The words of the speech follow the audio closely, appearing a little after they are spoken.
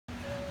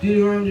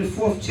Deuteronomy, the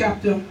 4th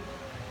chapter,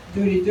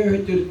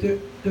 33rd to the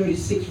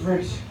 36th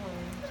verse.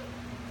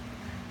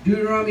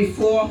 Deuteronomy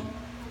 4,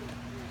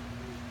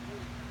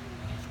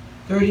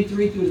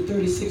 33 through the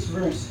 36th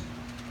verse.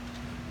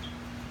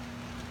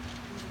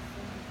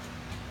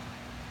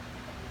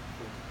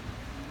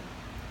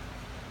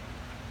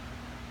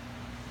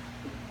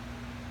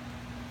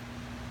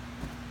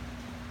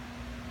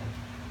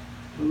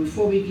 But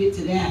before we get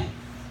to that,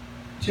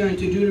 turn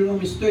to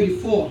Deuteronomy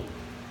 34,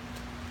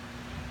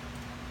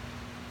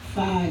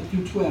 5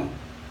 through 12.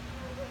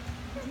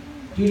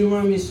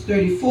 Deuteronomy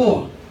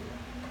 34.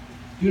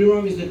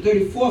 Deuteronomy is the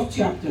 34th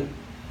chapter,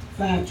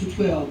 5 to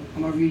 12.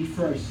 I'm going to read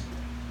first.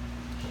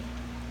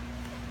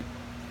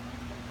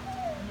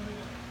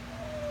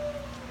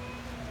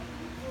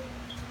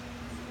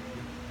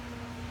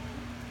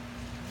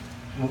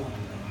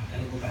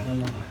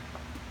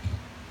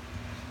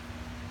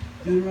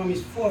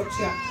 Deuteronomy's 4th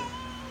chapter.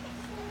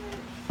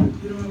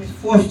 Deuteronomy's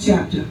 4th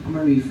chapter. I'm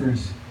going to read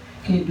first.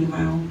 Can't do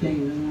my own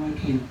thing. No, I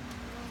can't.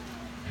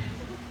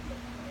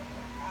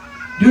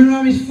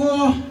 Deuteronomy's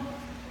 4,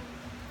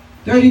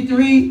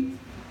 33,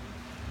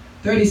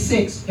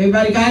 36.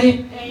 Everybody got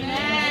it?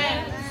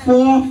 Amen.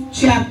 4th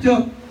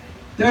chapter,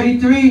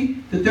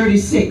 33 to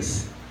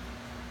 36.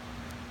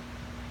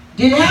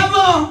 Did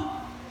ever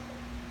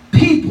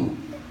people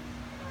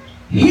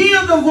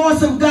hear the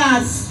voice of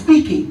God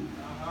speaking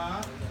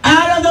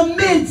out of the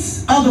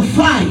midst of the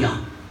fire,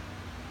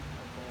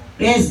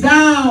 as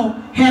thou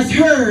hast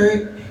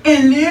heard,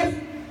 and live?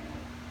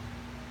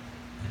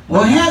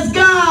 Or has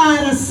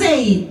God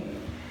essayed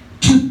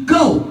to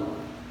go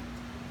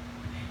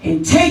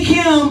and take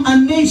him a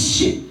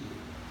nation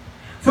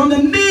from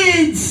the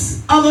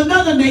midst of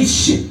another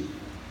nation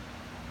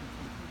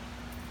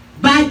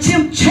by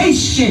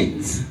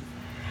temptations,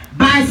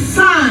 by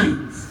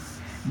signs,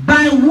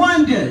 by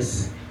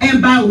wonders,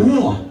 and by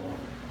war,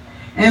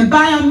 and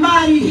by a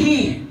mighty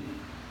hand,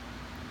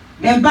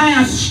 and by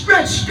a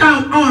stretched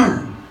out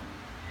arm,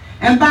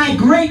 and by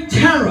great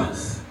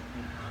terrors,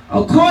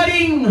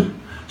 according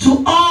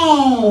to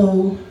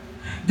all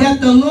that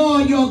the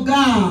Lord your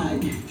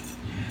God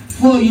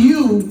for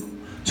you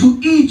to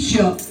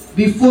Egypt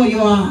before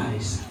your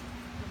eyes?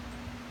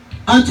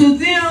 Unto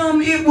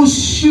them it was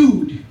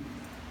shewed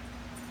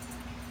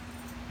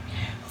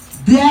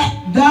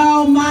that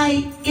thou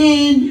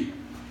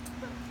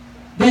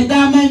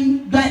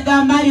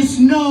mightest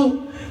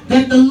know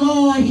that the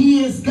Lord,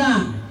 he is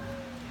God,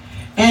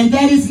 and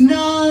there is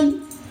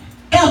none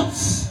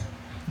else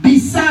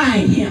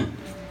beside him.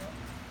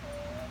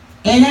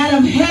 And out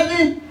of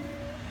heaven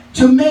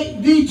to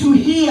make thee to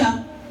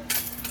hear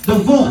the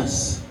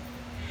voice,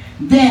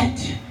 that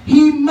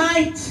he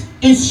might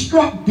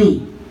instruct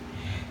thee.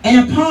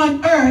 And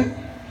upon earth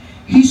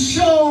he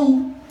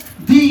showed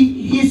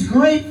thee his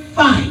great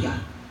fire,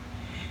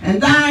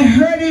 and thou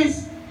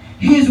heardest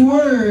his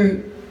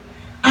word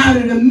out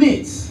of the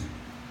midst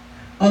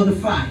of the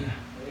fire.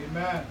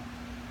 Amen.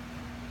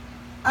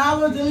 I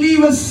was to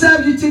leave a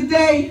subject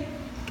today,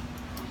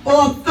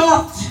 or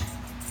thought,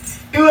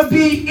 it would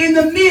be in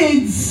the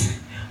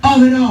midst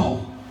of it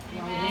all.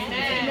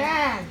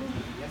 Amen.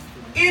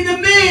 In the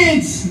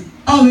midst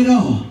of it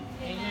all.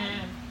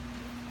 Amen.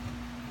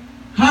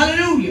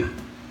 Hallelujah.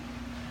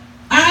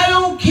 I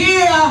don't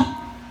care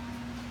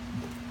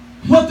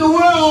what the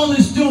world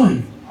is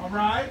doing. All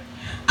right.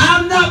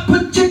 I'm not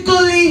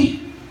particularly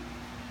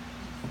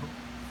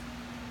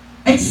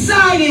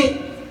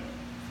excited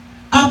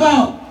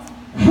about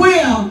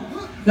where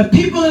the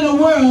people in the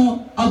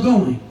world are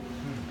going.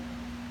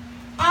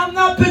 I'm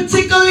not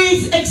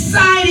particularly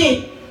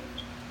excited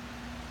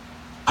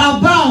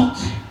about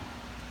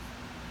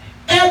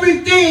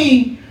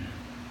everything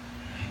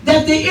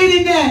that the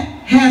internet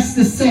has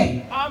to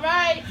say. All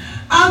right.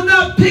 I'm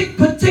not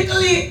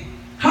particularly,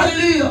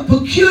 hallelujah,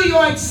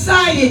 peculiar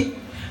excited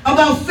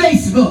about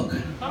Facebook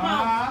Come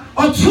on.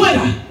 or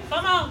Twitter.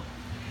 Come on.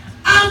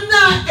 I'm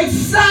not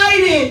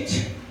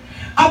excited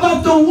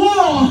about the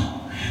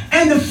war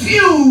and the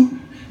feud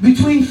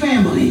between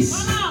families.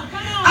 Come on.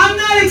 Come on. I'm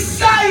not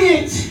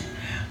excited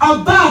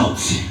about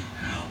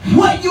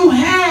what you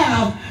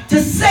have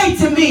to say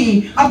to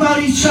me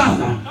about each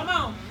other. Come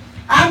on.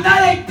 I'm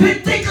not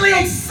particularly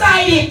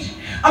excited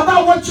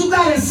about what you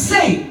got to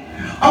say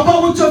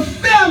about what your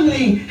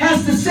family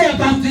has to say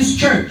about this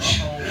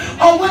church,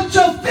 or what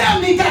your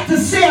family got to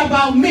say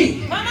about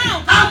me. Come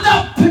on. I'm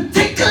not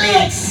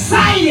particularly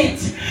excited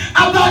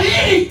about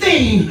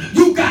anything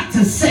you got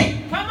to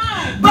say. Come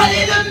on. But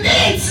in the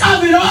midst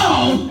of it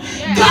all,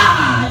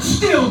 God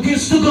still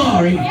gets the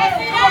glory. Yes,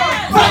 it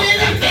does. But in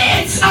the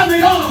midst of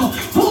it all,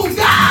 who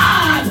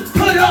God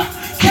put up,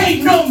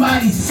 can't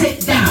nobody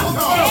sit down.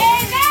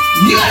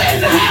 You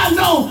didn't have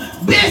no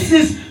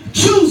business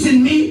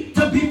choosing me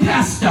to be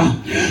pastor.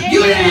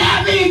 You didn't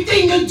have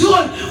anything to do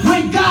it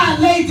when God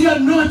laid the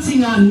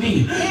anointing on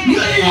me. You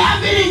didn't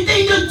have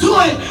anything to do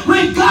it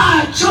when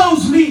God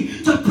chose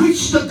me to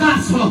preach the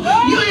gospel.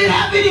 You didn't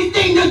have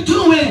anything to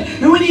do with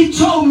it when he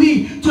told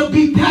me to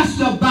be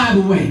pastor of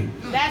Bible Way.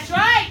 That's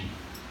right.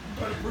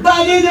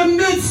 But in the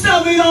midst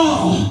of it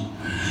all,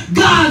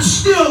 God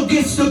still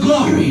gets the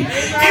glory.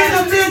 In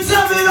the midst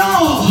of it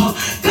all,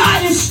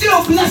 God is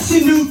still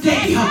blessing New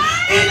Day.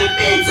 In the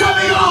midst of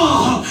it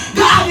all,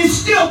 God is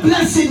still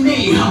blessing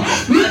me.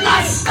 You're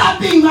not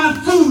stopping my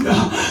food.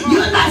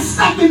 You're not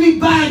stopping me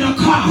buying a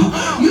car.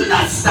 You're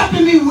not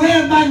stopping me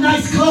wearing my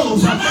nice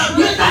clothes.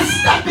 You're not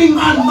stopping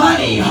my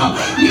money.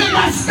 You're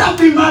not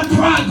stopping my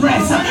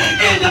progress.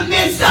 In the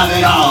midst of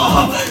it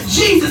all,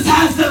 Jesus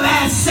has the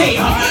last say.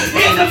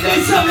 In the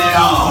midst of it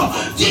all,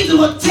 Jesus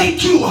will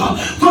take you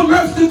from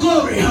earth to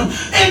glory.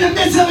 In the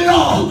midst of it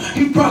all,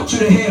 he brought you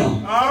to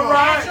hell. All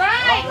right. That's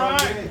right. All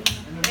right.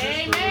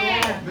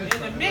 Amen. In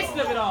the midst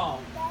of it all.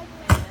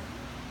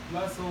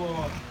 Bless the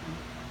Lord.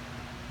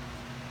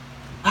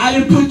 I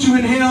didn't put you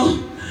in hell.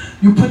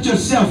 You put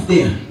yourself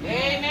there.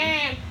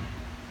 Amen.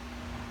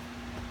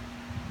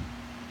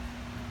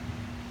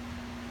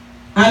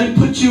 I didn't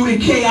put you in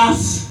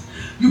chaos.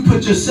 You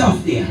put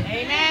yourself there.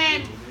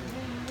 Amen.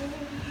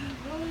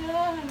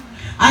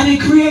 I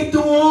didn't create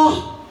the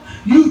war.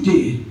 You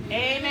did.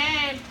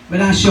 Amen.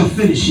 But I shall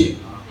finish it.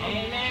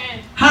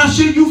 Amen. How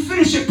should you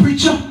finish it,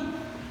 preacher?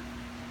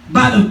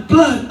 By the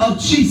blood of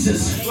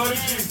Jesus.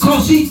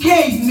 Because he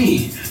gave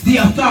me the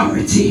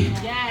authority.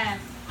 Yes.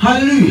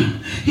 Hallelujah.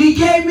 He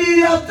gave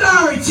me the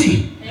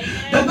authority.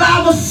 Amen. The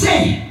Bible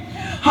said,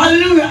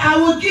 hallelujah, I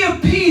will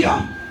give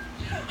Peter,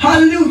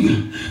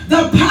 hallelujah,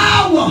 the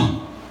power,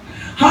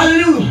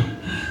 hallelujah,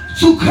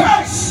 to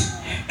curse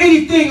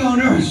anything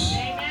on earth,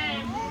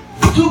 Amen.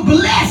 to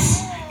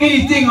bless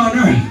anything on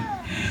earth,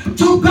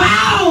 to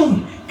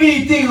bound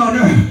anything on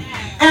earth,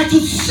 and to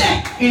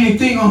set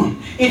anything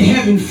in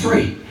heaven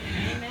free.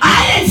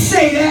 I didn't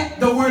say that.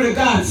 The word of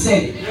God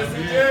said it. Yes,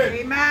 he did.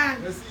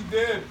 Amen. Yes, he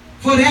did.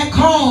 For that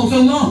cause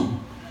alone.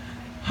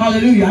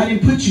 Hallelujah. I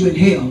didn't put you in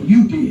hell.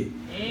 You did.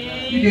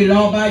 You did it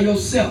all by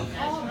yourself.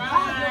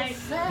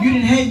 That's right. You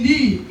didn't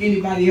need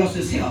anybody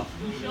else's help.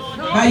 Sure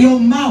By your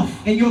mouth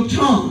and your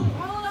tongue.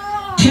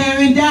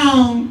 Tearing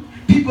down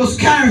people's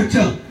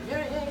character.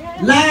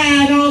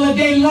 Lying all the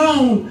day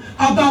long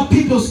about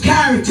people's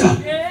character.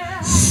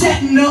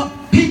 Setting up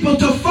people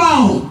to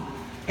fall.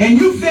 And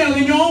you fell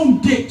in your own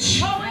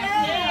ditch.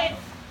 did.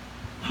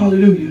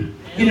 Hallelujah.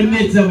 In the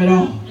midst of it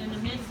all. In the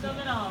midst of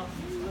it all.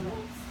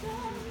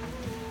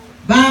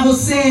 Bible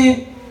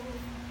said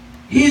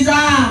his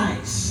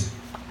eyes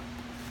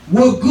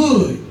were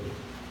good.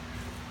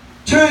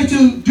 Turn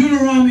to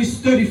Deuteronomy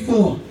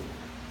 34.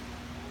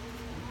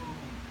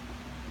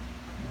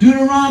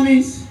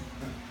 Deuteronomy,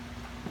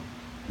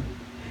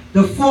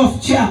 the 4th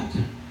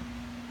chapter.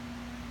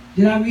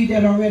 Did I read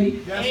that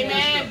already? Yes,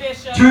 Amen,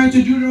 Bishop. Bishop. Turn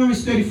to Deuteronomy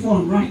 34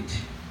 and write.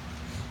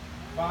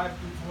 5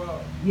 through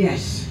 12.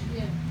 Yes.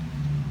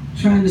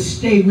 Trying to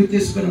stay with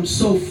this, but I'm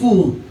so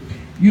full.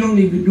 You don't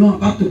even know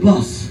about the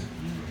bus.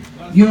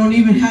 You don't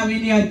even have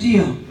any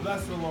idea.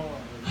 Bless the Lord.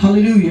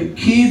 Hallelujah.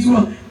 Kids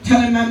were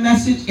telling my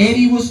message.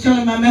 Eddie was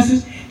telling my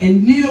message.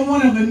 And neither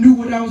one of them knew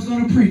what I was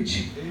going to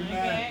preach.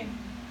 Amen.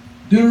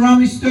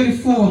 Deuteronomy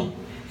 34,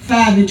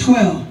 5 and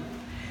 12.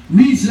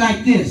 Reads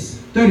like this.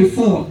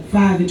 34,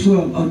 5 and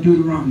 12 of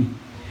Deuteronomy.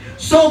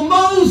 So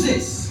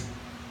Moses,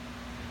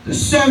 the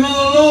servant of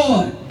the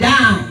Lord,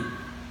 died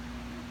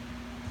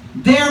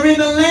there in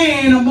the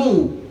land of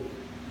Moab,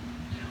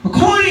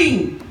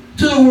 according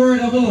to the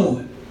word of the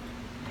Lord.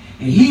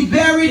 And he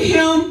buried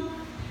him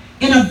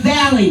in a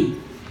valley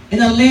in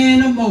the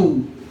land of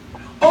Moab,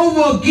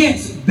 over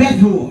against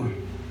Bethor.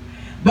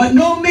 But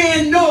no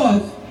man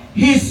knoweth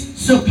his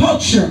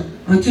sepulchre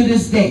unto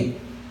this day.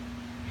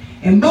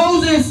 And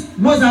Moses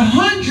was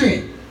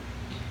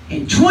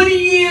 120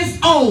 years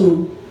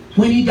old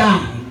when he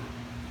died.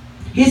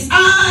 His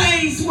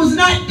eyes was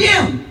not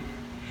dim,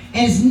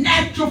 and his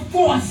natural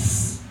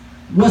force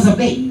was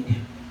abated.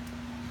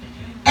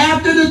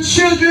 After the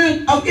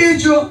children of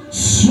Israel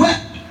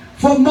wept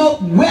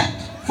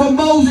for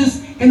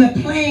Moses in the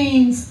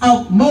plains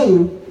of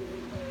Moab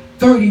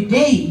 30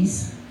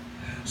 days,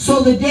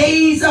 so the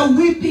days of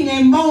weeping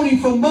and mourning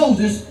for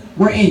Moses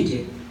were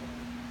ended.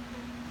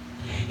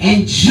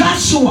 And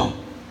Joshua,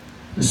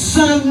 the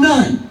son of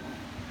Nun,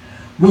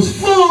 was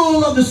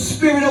full of the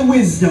spirit of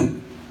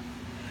wisdom.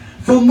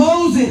 For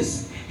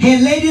Moses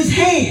had laid his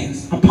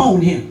hands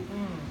upon him.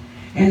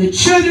 And the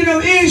children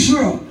of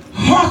Israel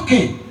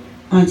hearkened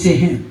unto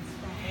him.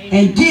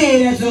 And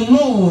did as the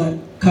Lord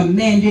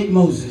commanded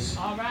Moses.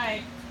 All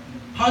right.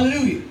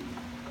 Hallelujah.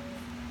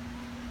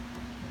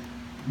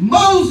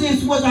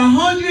 Moses was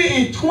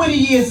 120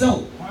 years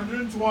old.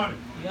 120.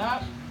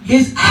 Yup.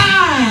 His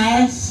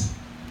eyes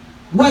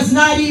was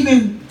not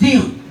even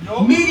dim.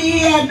 Nope. Meaning he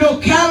had no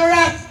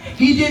cataracts.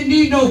 He didn't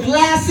need no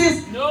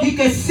glasses. Nope. He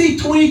could see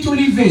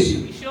 20/20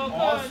 vision. We sure could.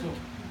 Awesome.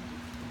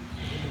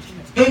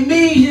 It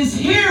means his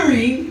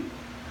hearing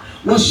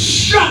was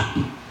sharp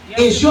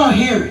as your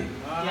hearing.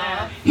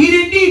 Yeah. He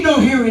didn't need no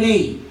hearing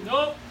aid.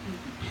 Nope.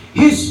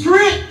 His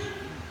strength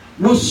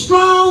was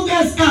strong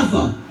as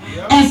ever,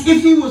 as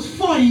if he was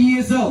 40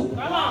 years old.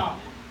 Come on.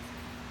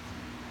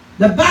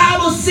 The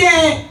Bible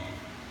said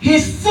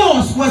his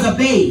force was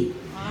obeyed.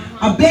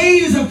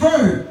 Obeyed is a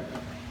verb.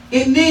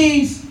 It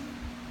means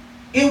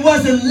It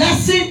wasn't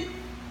lessened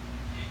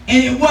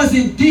and it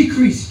wasn't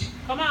decreased.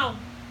 Come on.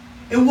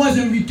 It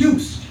wasn't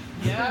reduced.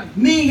 Yeah.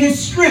 Meaning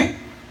his strength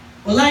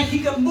was like he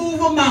could move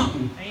a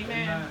mountain.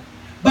 Amen.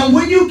 But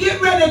when you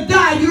get ready to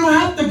die, you don't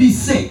have to be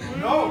sick.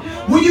 No.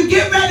 When you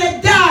get ready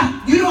to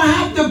die, you don't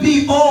have to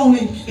be old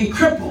and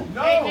crippled.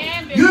 No.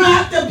 Amen. You don't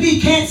have to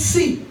be can't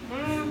see,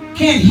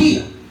 can't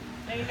hear.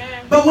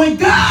 Amen. But when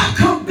God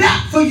comes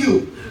back for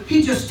you,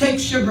 he just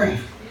takes your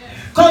breath.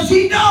 Because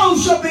he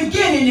knows your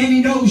beginning and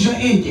he knows your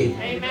ending.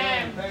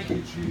 Amen. Thank you,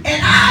 Jesus.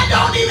 And I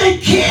don't even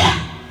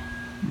care.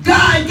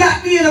 God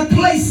got me in a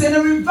place in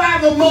a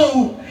revival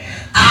mode.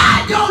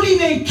 I don't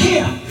even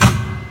care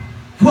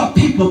what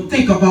people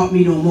think about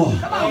me no more.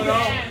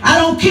 Amen. I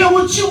don't care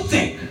what you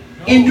think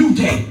in New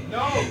Day. No.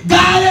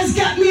 God has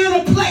got me in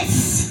a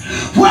place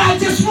where I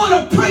just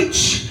want to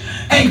preach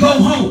and go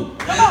home.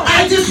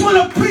 I just want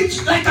to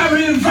preach like I'm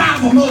in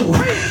revival mode.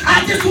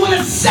 I just want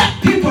to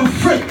set people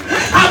free.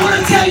 I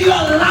want to tell you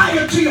a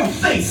liar to your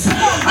face.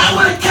 I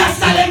want to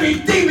cast out every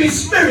demon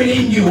spirit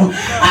in you.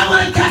 I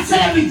want to cast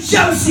out every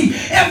jealousy,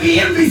 every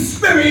envy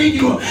spirit in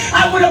you.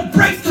 I want to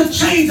break the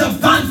chains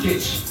of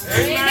bondage.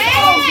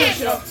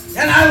 Amen.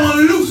 And I want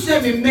to loose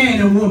every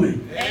man and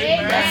woman.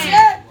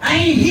 Amen. I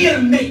ain't here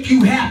to make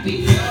you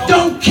happy.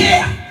 Don't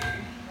care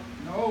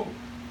No.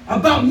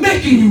 about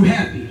making you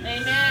happy.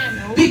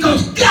 Amen.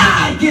 Because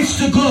God gets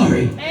the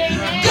glory.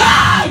 Amen.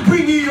 God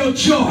brings you your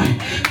joy.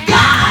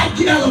 God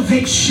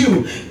elevates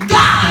you.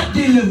 God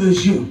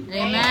delivers you.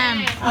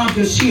 Amen. I'm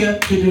just here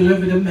to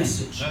deliver the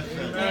message.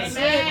 Amen.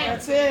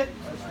 That's it.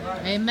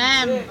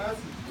 Amen.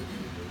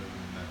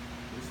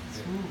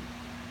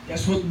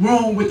 That's what's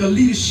wrong with the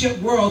leadership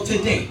world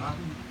today.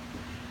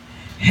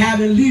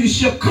 Having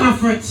leadership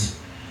conference,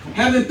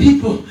 having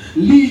people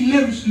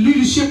lead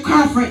leadership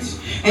conference,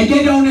 and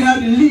they don't know how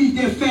to lead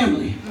their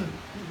family.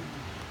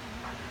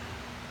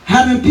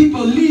 Having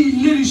people lead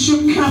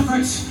leadership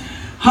conference,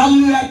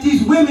 hallelujah, like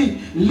these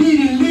women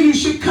leading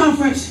leadership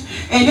conference,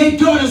 and their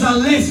daughters are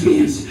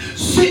lesbians,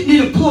 sitting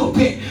in the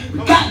pulpit,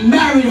 got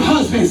married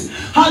husbands,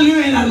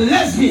 hallelujah, and are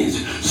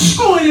lesbians,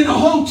 scoring in a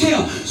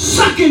hotel,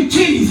 sucking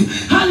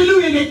titties,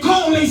 hallelujah, and they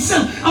call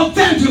themselves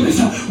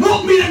evangelists.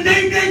 Want me to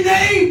name their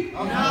name?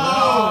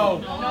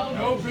 No.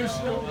 No,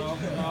 Bishop.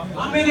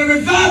 I'm in a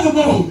revival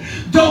mode.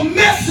 Don't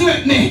mess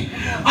with me.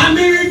 I'm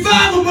in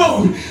revival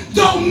mode.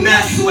 Don't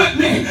mess with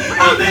me.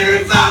 I'm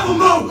in revival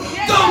mode.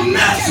 Don't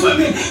mess with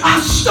me.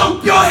 I'll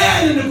stomp your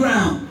head in the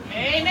ground.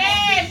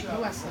 Amen.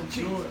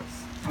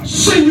 I'll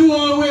send you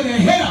all the way to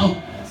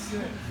hell.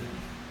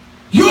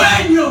 You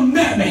and your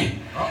mammy.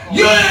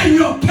 You and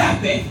your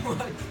pappy.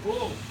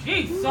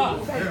 Jesus.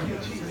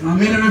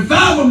 I'm in a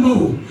revival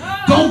mode.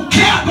 Don't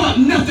care about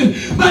nothing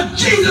but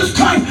Jesus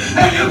Christ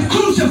and Him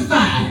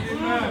crucified.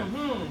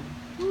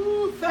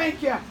 Ooh,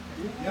 thank you.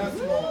 Yes,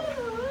 Lord.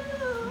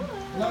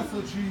 Bless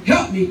her, Jesus.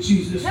 Help me,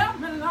 Jesus. Help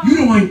me, Lord. You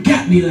don't want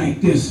got me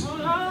like this.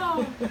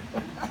 Oh,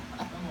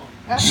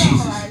 that's Jesus.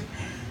 all right.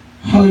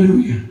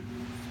 Hallelujah.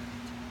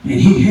 And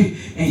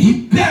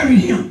he buried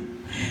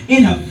him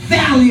in a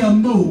valley of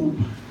Moab.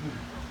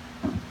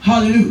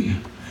 Hallelujah.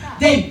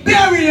 They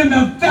buried him in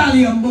a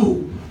valley of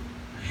Moab.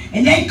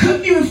 And they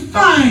couldn't even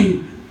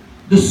find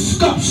the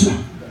sculpture.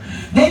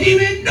 They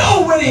didn't even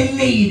know where they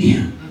laid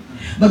him.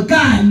 But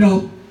God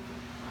knows.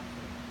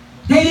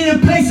 They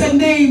didn't place a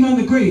name on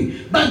the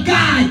grave. But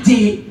God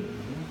did.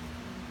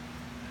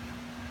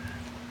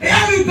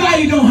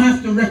 Everybody don't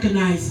have to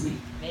recognize me.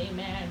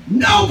 Amen.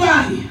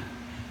 Nobody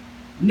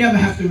never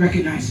have to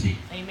recognize me.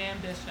 Amen,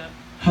 Bishop.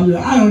 Hallelujah.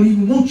 I don't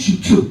even want you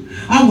to.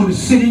 I want to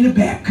sit in the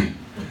back.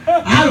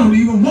 I don't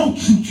even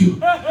want you to.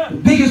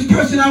 The biggest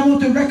person I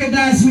want to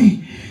recognize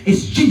me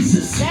is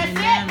Jesus. That's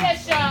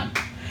it, Bishop.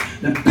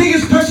 The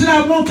biggest person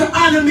I want to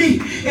honor me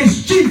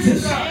is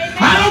Jesus.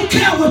 I don't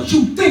care what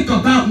you think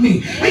about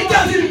me. It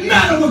doesn't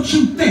matter what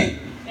you think.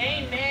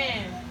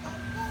 Amen.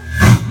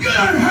 You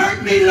done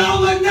hurt me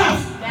long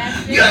enough.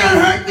 That's You done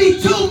it. hurt me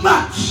too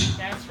much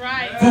That's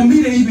right. for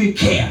me to even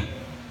care.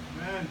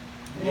 Amen.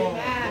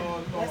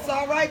 Amen. That's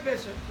all right,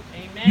 Bishop.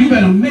 Amen. You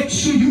better make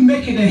sure you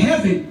make it to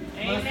heaven.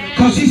 Amen.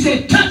 Because he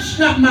said, touch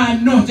not my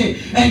anointed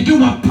and do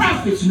my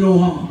prophets no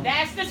harm.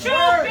 That's the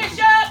truth,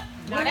 Bishop.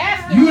 Now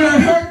that's the You truth.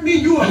 done hurt me,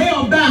 you are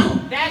hell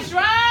bound. That's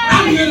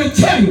I'm right. here to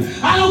tell you,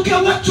 I don't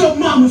care what your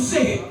mama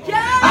said.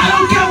 I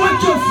don't care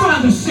what your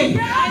father said.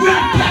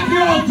 Grandpappy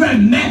or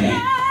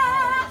grandmammy.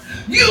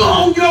 You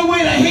on your way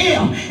to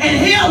hell. And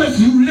hell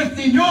is you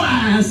lifting your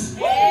eyes.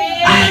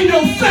 I ain't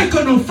no fake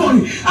or no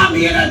phony. I'm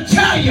here to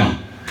tell you.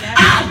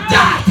 I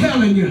die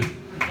telling you.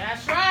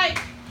 That's right.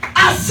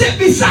 I sit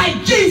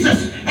beside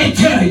Jesus and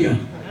tell you.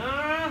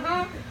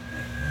 Uh-huh.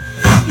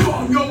 You're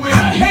on your way to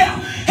hell.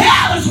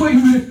 Hell is where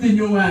you lifting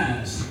your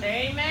eyes.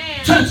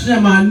 Amen. Touch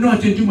them, my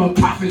anointed, do my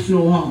prophets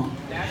no harm.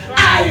 That's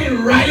I right.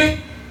 didn't write it.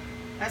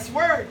 That's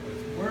word.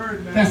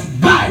 Word, man. That's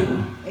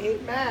Bible.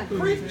 Amen. You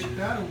Preach. take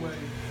that away.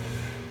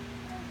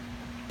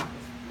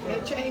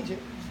 Can't change it.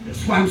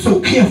 That's why I'm so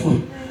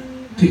careful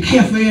to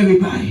care for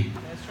everybody.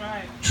 That's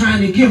right.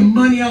 Trying to give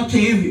money out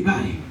to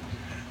everybody.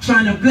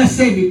 Trying to bless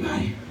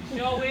everybody.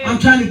 Sure Sure is. I'm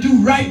trying to do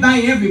right by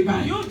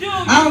everybody. You do.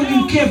 I don't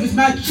even care if it's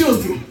my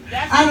children.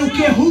 That's I don't true.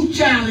 care whose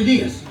child it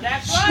is.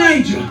 That's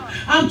right. Stranger.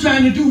 I'm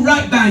trying to do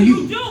right by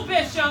You you. do,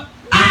 Bishop.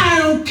 I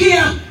don't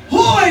care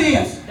who it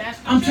is. That's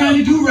the I'm truth. trying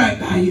to do right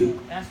by you.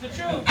 That's the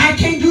truth. I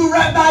can't do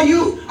right by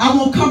you. I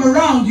won't come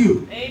around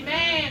you.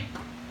 Amen.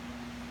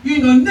 You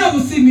ain't gonna never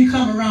see me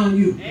come around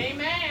you.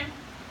 Amen.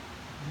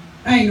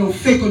 I ain't no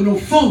fake or no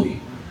phony.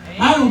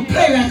 I don't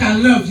play like I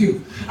love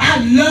you. I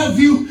love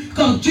you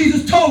because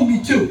Jesus told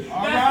me to.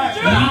 All That's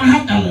the right. But I don't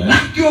have to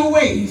like your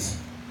ways.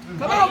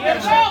 Come on, There you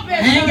Bishop. go, I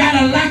ain't Bishop.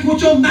 gotta like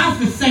what your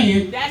mouth is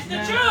saying. That's the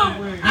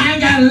truth. I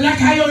ain't gotta like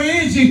how your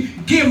energy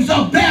gives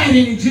up bad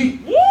energy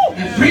Woo.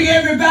 and bring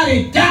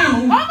everybody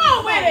down. Come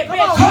on with it,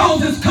 Bishop.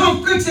 Causes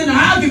conflicts and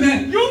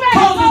argument. You better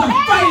Causes go a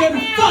ahead, fight and a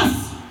man.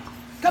 fuss.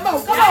 Come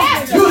on, Yeah.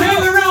 Bishop. You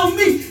hang around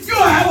me,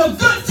 you'll have a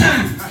good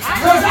time.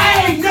 Because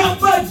I ain't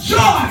nothing but joy.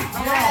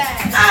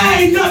 I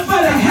ain't nothing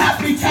but a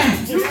happy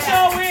time. You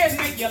sure is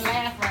make you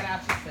laugh right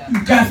out yourself.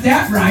 You got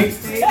that right.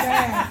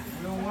 Amen.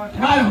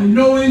 I don't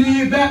know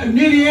any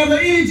other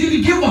energy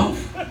to give off.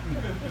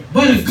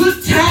 But a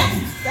good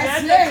time.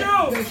 That's That's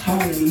the it. truth.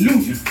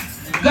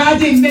 Hallelujah. God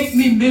didn't make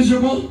me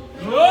miserable.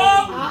 No,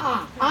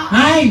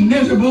 I ain't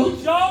miserable.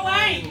 sure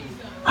ain't.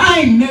 I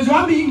ain't miserable.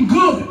 I'm eating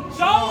good.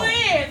 Sure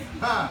is.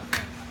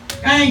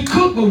 I ain't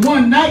cooked but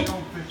one night.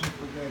 Don't fish and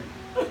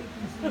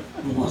forget.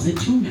 It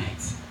wasn't 2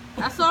 nights.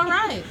 That's all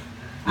right.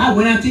 I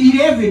went out to eat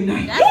every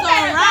night. That's You all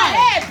better go right.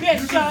 ahead,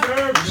 Bishop.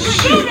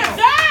 You deserve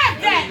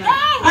that.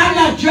 No. I'm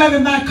not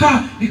driving my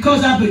car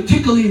because I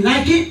particularly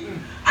like it.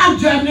 I'm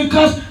driving it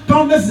because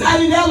Thomas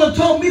Ella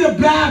told me to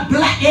buy a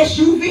black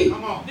SUV.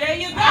 Come on. There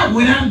you I go.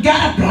 went out and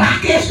got a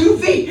black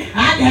SUV.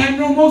 I had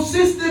no more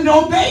sense than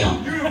obey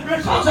him. You the bishop.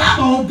 Because I'm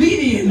an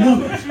obedient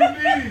woman. What you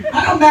need.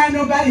 I don't mind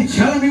nobody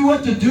telling me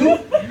what to do.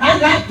 I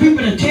like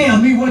people to tell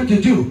me what to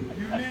do.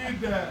 You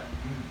need that.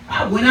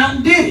 I went out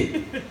and did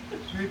it.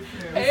 Big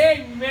fan.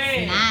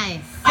 Amen.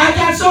 Nice. I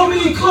got so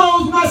many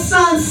clothes, my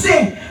son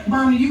said,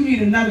 Mommy, you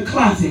need another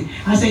closet.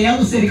 I said,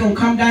 Elder said he's going to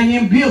come down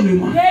here and build me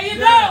one. There you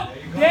go.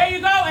 There you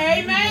go.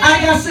 Amen. I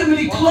got so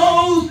many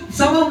clothes.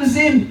 Some of them is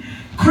in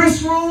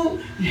Chris' room,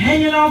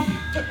 hanging off,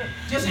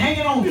 just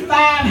hanging on 5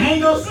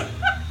 hangers.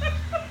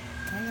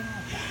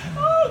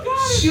 Oh,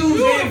 God is Shoes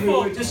beautiful.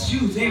 everywhere, just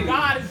shoes everywhere.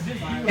 God is just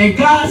beautiful. And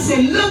God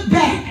said, look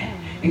back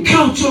and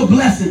count your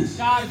blessings.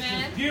 God is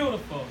just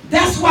beautiful.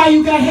 That's why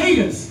you got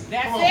haters.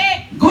 That's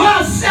it. Go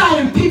outside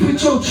and peep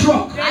at your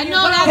truck. There I you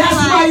know go. that's That's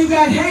right. why you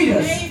got There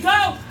haters. you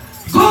go.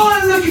 Go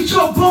and look at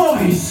your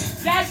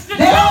boys. That's the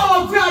They truth.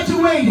 all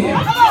graduated.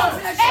 Come on.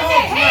 And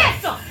they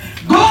handsome.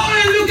 Go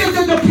and look at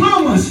the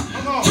diplomas.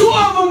 2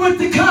 of them went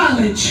to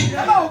college.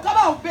 Come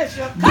on,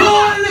 Bishop.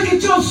 Go and look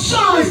at your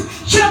son's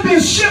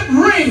championship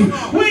ring.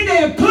 When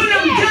they put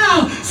him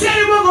down, said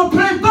he wasn't gonna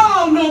play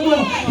ball no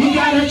more. He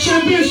got a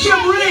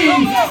championship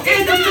ring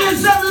in the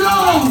midst of it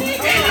all.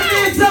 In the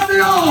midst of it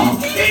all.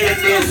 In the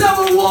midst of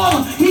a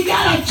war. He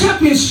got a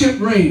championship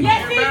ring.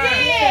 Yes, he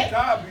did.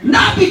 God be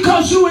Not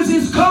because you was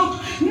his coach.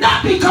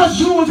 Not because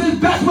you was his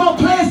basketball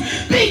players.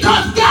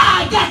 Because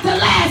God got the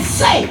last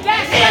say in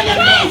the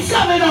midst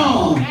of it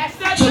all. That's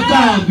the To truth.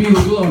 God be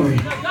the glory.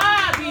 To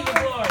God be the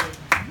glory.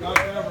 got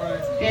that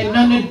right. Had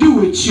nothing to do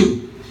with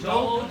you.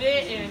 So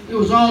didn't. It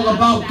was all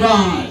about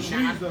God.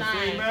 Jesus.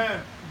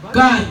 Amen.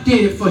 God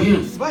did it for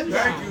him. Thank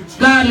you, Jesus.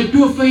 God will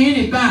do it for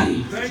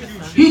anybody. Thank you,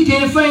 Jesus. He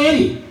did it for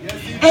Eddie.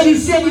 Eddie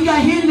said he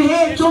got hit in the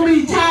head so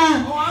many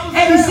times.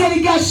 Eddie said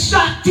he got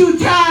shot 2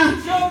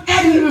 times.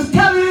 Eddie was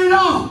telling it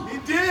all. He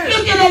did.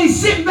 Look at Eddie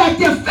sitting back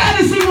there, fat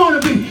as he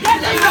want to be.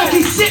 Look like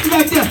he's sitting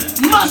back there,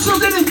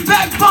 muscles in his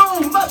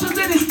backbone, muscles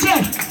in his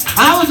chest.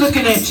 I was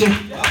looking at you.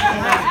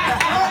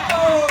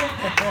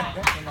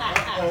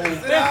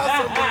 Sit down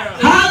somewhere.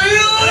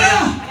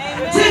 Hallelujah!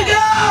 To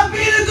God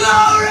be the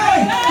glory!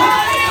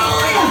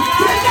 Hallelujah!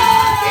 To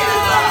God be the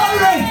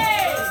glory!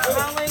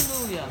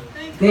 Hallelujah.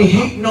 They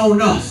hating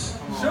on us.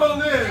 Sure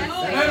live. Let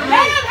him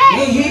have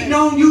They it. hating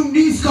on you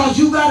niece cause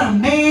you got a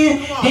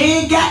man. They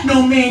ain't got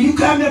no man. You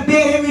come to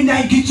bed every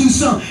night get you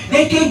some.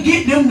 They can't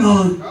get them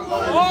none.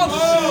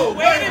 Oh,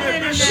 wait a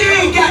minute. She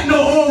ain't got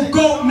no old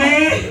goat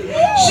man.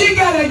 She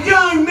got a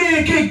young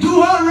man can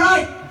do her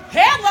right.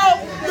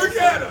 Hello. Look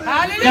at him.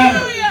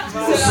 Hallelujah.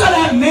 I saw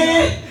that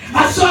man.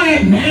 I saw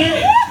that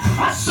man.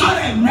 I saw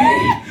that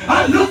man.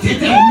 I looked at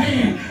that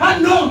man. I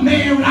know a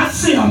man when I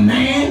see a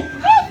man.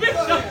 Wait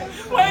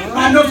a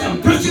I know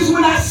some bitches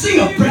when I see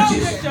a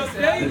bitches.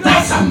 minute.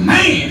 That's a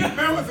man. That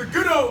man was a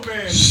good old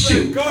man.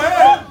 Shoot. Go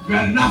ahead.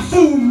 Better not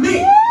fool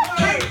me.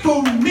 Can't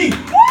fool me.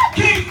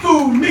 Can't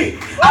fool me.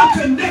 I'm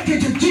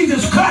connected to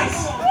Jesus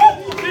Christ.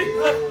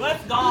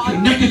 Let's go.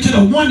 Connected to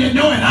the one that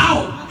know it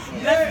all.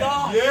 Let's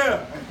go.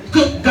 Yeah.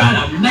 Good God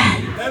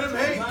Almighty. Let him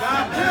hate.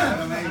 God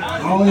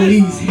damn. All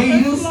these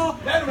haters.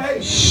 Let him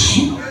hate.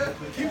 Shoot.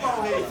 Keep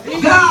on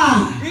hating.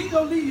 God. He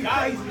gonna leave you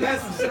crazy.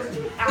 That's for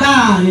certain.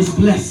 God is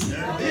blessing.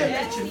 He'll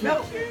let you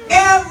know.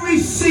 Every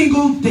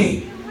single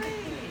day.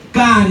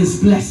 God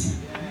is blessing.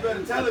 You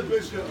better tell it,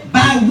 Bishop.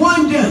 By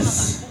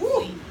wonders.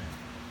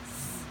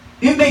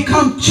 It may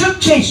come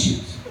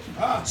temptations.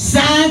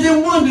 Signs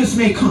and wonders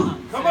may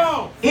come. Come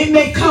on. It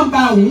may come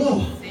by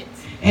war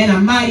and a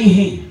mighty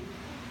hand.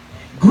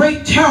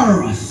 Great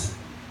terrorists.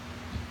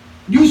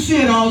 You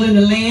see it all in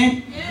the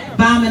land.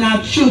 Bombing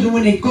our children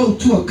when they go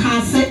to a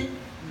concert.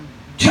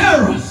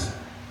 Terrorists.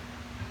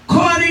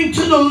 According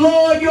to the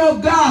Lord your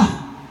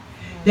God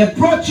that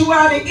brought you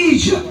out of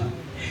Egypt.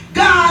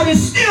 God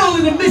is still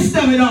in the midst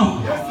of it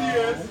all. Yes, he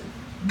is.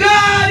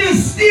 God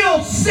is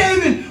still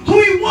saving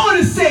who he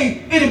wants to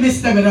save in the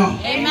midst of it all.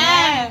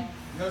 Amen.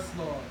 Yes,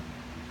 Lord.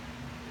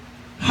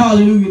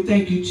 Hallelujah.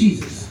 Thank you,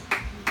 Jesus.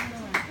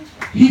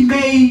 He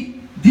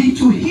made thee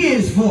to hear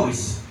his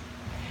voice,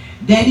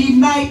 that he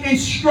might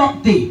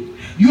instruct thee.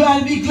 You ought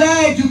to be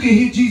glad you can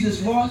hear Jesus'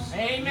 voice.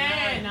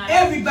 Amen.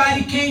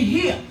 Everybody can't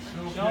hear.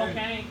 Sure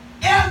can't.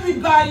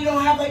 Everybody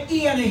don't have an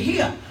ear to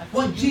hear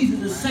what Jesus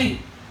is saying.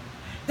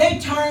 They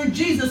turn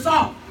Jesus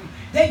off.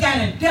 They got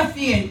a deaf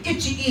ear and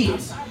itchy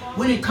ears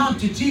when it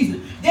comes to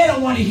Jesus. They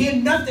don't want to hear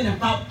nothing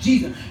about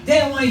Jesus. They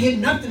don't want to hear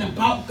nothing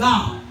about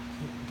God.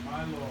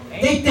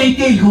 They think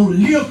they're going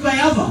to live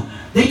forever.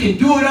 They can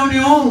do it on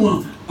their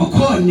own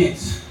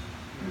coordinates.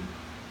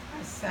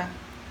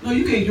 No,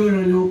 you can't do it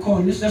on your own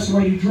coordinates. That's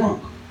why you're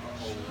drunk.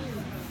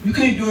 You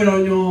can't do it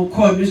on your own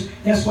coordinates.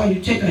 That's why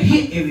you take a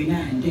hit every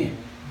now and then.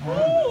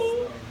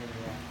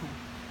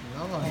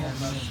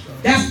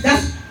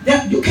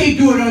 You can't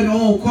do it on your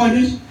own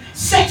coordinates.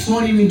 Sex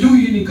won't even do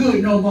you any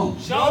good no more.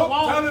 Yeah,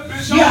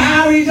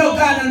 I already know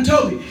God done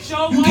told me.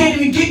 You can't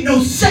even get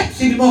no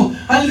sex anymore.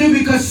 Hallelujah,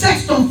 because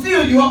sex don't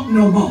fill you up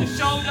no more.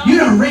 You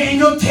done ran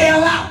your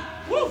tail out.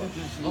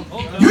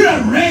 You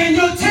done ran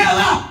your tail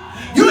out.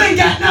 You ain't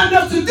got nothing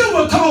else to do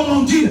but call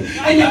on Jesus.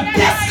 And you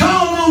best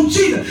call on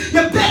Jesus.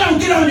 You better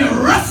get on your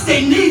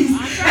rusty knees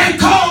and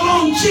call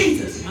on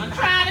Jesus.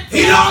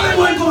 He's the only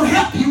one going to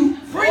help you.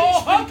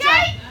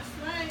 Okay.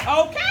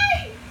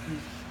 Okay.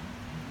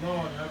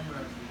 Lord, have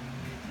mercy.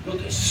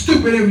 Look as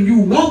stupid as you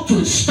want to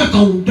and stuck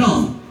on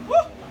dumb.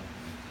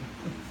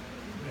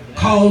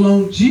 Call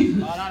on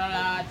Jesus.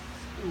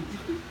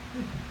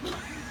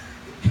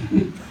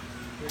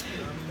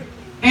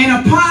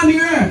 And upon the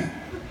earth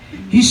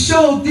he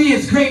showed thee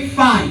his great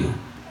fire,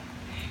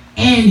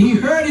 and he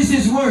heard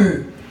his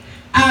word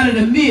out of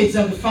the midst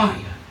of the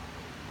fire.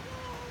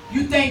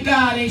 You think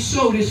God ain't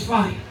showed his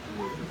fire?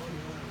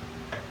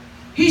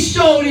 He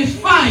showed his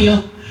fire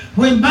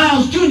when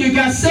Miles Jr.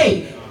 got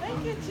saved.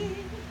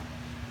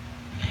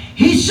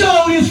 He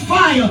showed his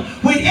fire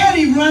when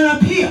Eddie ran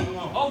up here.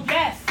 Oh,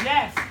 yes,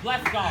 yes.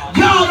 Bless God.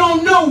 Y'all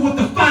don't know what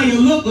the fire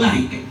looked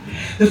like.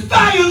 The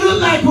fire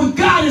look like when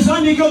God is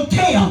under your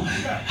tail.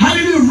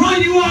 Hallelujah.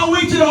 Run you all the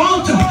way to the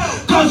altar.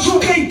 Because you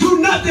can't do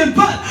nothing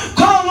but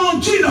call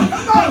on Jesus.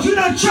 Because you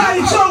done tried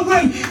it your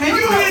way. And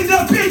you end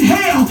up in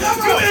hell.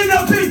 You end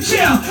up in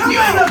jail. You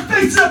end up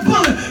facing a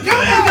bullet. You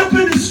end up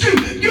in the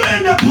street. You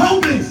end up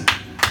homeless.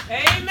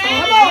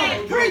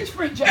 Amen. Preach,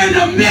 preach. In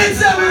the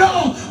midst of it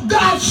all,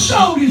 God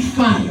showed his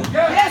fire.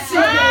 Yes, he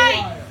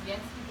did.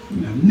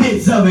 In the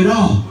midst of it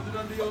all. Put it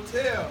under your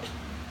tail.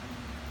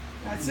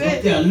 That's Up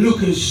it. there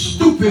looking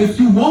stupid if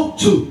you want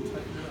to.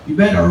 You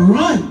better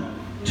run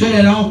to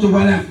that altar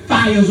while that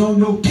fire's on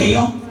your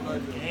tail.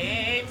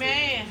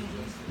 Amen.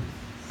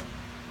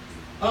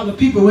 Other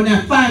people, when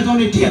that fire's on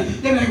their tail,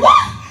 they be like,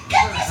 what?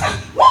 Get this out.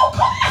 Whoa,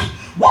 come on.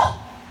 What?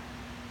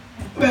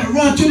 You better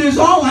run to this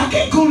altar. I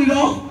can't cool it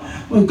off.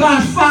 When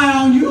God's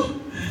fire on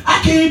you,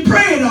 I can't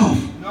pray it off.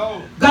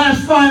 No.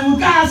 God's fire, when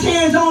God's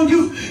hands on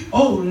you,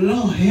 oh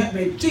Lord, help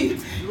me,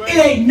 Jesus.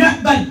 It ain't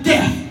nothing but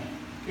death.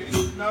 Can't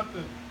do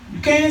nothing. You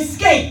can't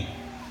escape.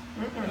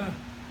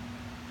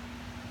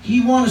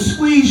 He want to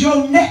squeeze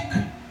your neck.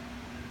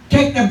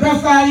 Take the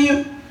breath out of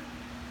you.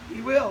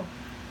 He will.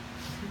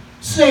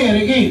 Say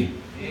it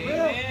again.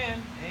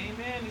 Amen.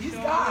 Amen. He's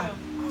God.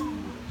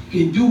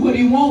 He can do what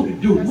he want to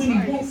do,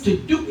 when he wants to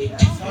do it,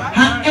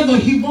 however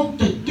he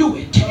wants to do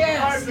it.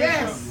 Yes,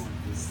 yes.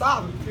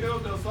 Solid.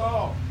 Killed us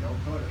all.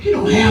 He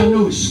don't have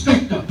no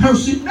respect of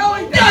person. No,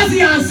 he Does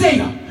he,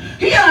 Isaiah?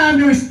 He don't have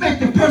no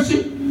respect of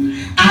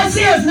person.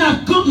 Isaiah's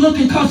not good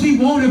looking because he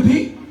want to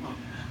be.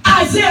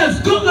 Isaiah's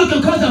good looking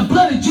because the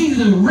blood of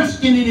Jesus is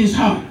resting in his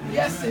heart.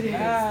 Yes, it is.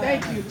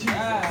 Thank you, Jesus.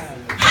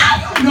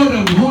 How do you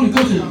know the Holy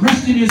Ghost is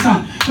resting in his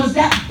heart? Because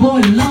that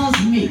boy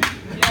loves me.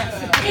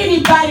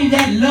 Anybody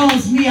that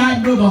loves me, I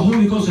know the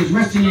Holy Ghost is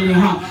resting in their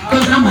heart.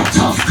 Because I'm a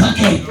tough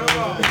cookie.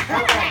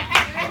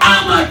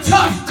 I'm a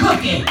tough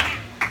cookie.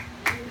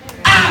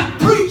 I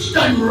preach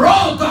the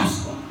raw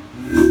gospel.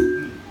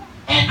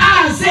 And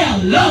Isaiah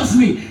loves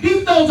me.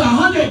 He throws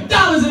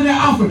 $100 in their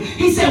offering.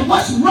 He said,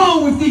 what's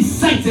wrong with these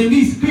saints and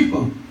these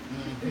people?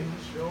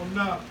 Sure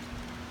enough.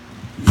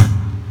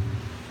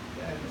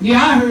 Yeah,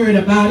 I heard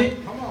about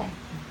it. Come on.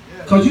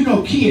 Because you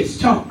know kids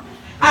talk.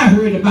 I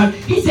heard about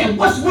it. He said,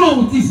 what's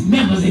wrong with these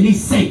members and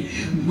these saints?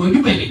 Well,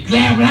 you better be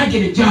glad when I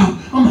get a job,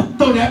 I'm going to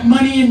throw that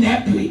money in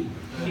that plate.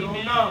 Sure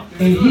enough.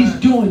 And he's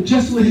doing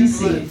just what he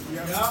said.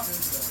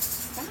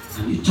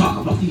 You talk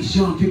about these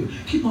young people.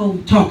 Keep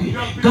on talking.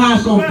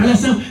 God's going to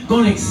bless them,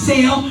 going to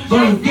excel,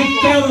 going to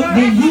get further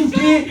than you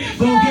did,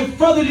 going to get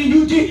further than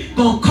you did,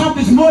 going to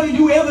accomplish more than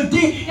you ever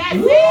did.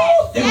 Woo!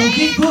 They're going to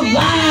get good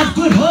wives,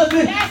 good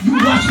husbands. You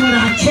watch what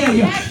I tell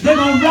you. They're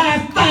going to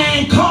ride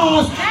fine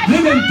cars,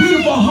 live in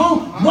beautiful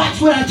homes.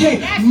 Watch what I tell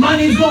you.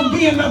 Money's going to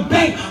be in the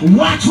bank.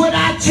 Watch what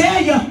I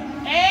tell you.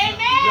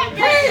 Amen,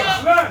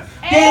 Bishop.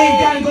 They ain't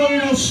got to go to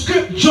no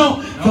strip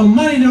joint for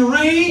money to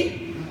rain.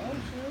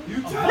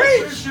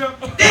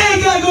 They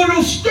ain't got to go to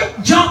no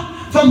strip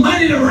jump for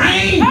money to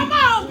rain. Come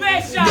on,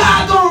 Bishop.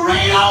 God gonna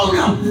rain on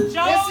them.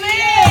 Yes, He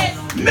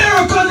is.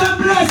 Miracles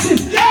and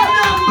blessings.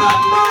 Nothing but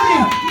money.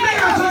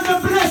 Miracles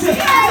and blessings.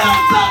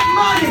 Nothing but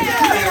money.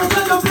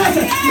 Miracles and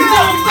blessings.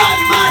 Nothing but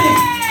money.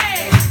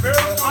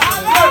 All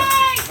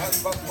right.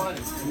 Nothing but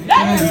money.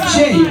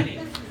 Check.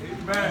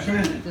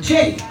 Trying to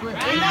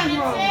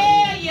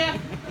tell you.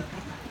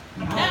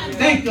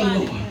 Thank the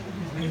Lord.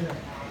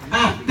 I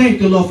thank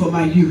the Lord for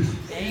my youth.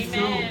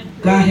 Amen.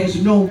 God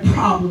has no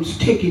problems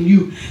taking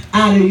you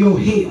out of your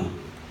hell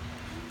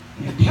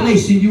and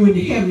placing you in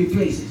the heavenly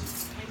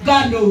places.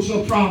 God knows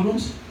your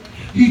problems.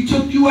 He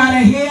took you out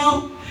of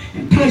hell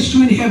and placed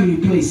you in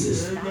heavenly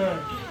places.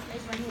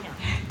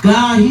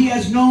 God, He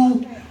has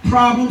no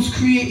problems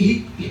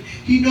He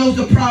knows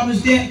the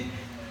problems that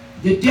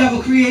the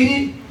devil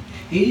created,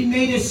 and He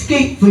made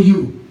escape for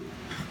you.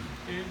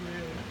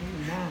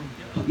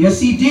 Yes,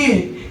 He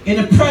did,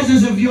 in the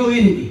presence of your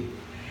enemy.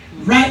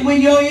 Right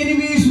when your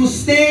enemies will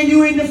stand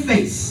you in the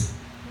face.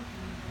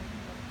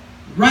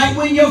 Right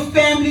when your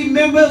family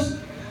members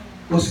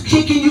was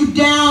kicking you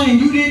down and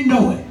you didn't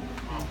know it.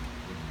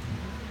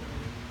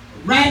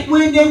 Right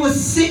when they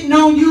was sitting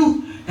on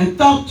you and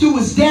thought you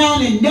was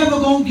down and never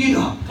gonna get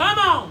up. Come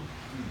on.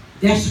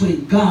 That's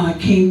when God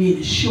came in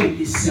and showed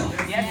Himself.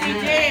 Yes, He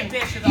did,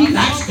 Bishop. He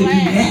likes to do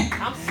that.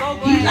 I'm so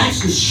glad. He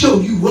likes to show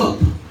you up.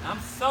 I'm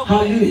so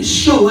glad. Hallelujah.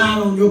 Show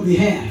out on your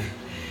behalf.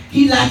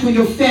 He likes when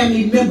your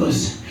family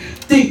members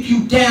think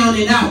you down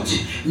and out,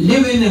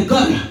 living in the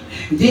gutter.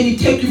 And then He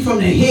take you from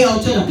the hell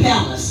to the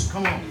palace.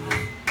 Come on.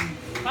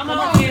 Come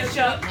on,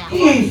 Bishop.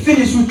 He ain't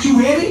finished with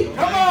you, Eddie.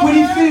 When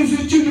He finished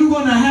with you, you're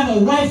going to have a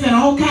wife and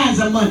all kinds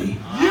of money.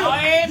 Oh,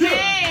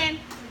 amen.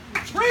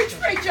 Preach,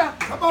 preacher.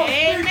 Come on.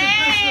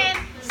 Amen.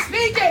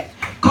 Speak it.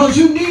 Because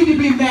you need to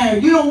be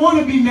married. You don't want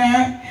to be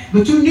married,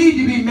 but you need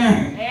to be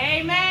married.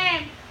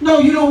 Amen. No,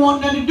 you don't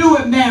want nothing to do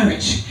with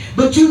marriage,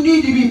 but you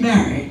need to be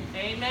married.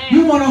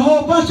 You want a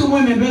whole bunch of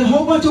women, but a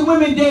whole bunch of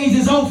women days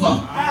is over.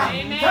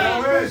 Amen.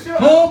 A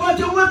whole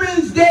bunch of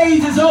women's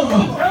days is over.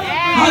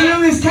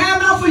 Hallelujah. It's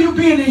time out for you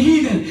being a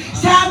heathen.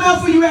 It's time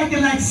out for you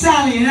acting like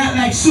Sally and act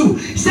like Sue.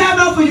 It's time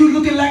out for you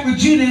looking like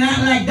Regina and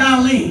act like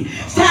Darlene.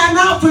 It's time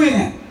out for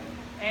that.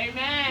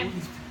 Amen.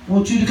 I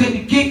want you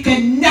to get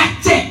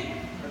connected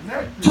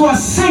to a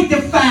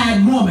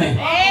sanctified woman. Amen.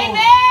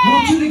 I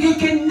want you to get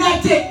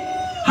connected,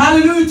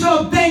 hallelujah, to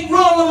a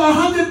bankroll of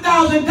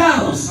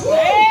 $100,000.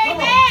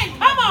 Amen.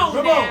 Come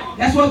on now.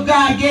 That's what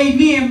God gave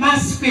me in my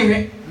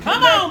spirit.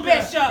 Come on,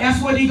 Bishop.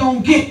 That's what He gonna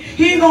get.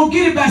 He ain't gonna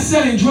get it by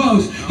selling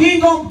drugs. He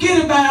ain't gonna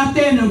get it by out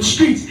there in the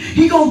streets.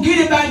 He gonna get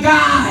it by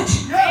God.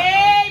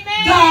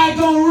 Amen. God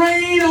gonna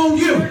rain on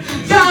you.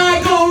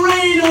 God gonna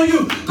rain on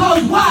you.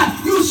 Cause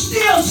why? You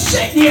still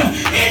sitting here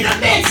in the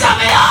midst of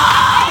it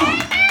all.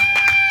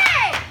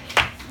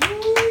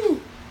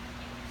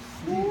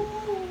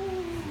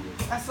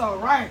 That's all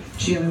right.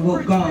 Tell me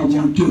what God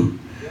won't do.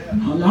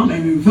 I'm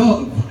in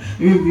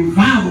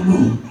revival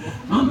mode.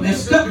 I'm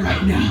messed up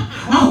right now.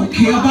 I don't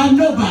care about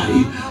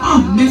nobody.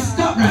 I'm messed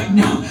up right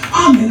now.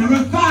 I'm in a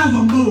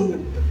revival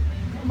mode.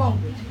 Come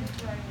on.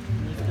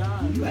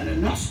 You better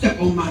not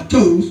step on my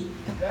toes.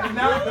 Don't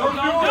do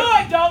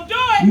it. Don't do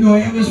it. You know,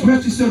 Elvis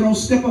Presley said, don't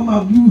step on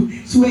my blue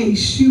suede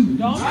shoes.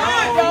 Don't do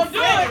it. Don't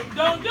do it.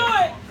 Don't do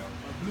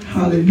it.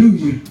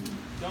 Hallelujah.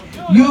 Don't do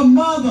it. Your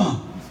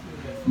mother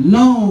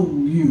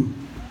longed you.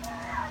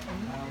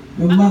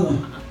 Your mother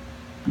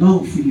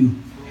longed for you.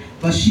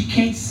 But she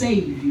can't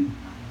save you.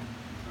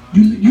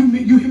 You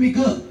hear me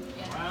good?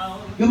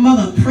 Your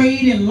mother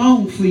prayed and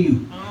longed for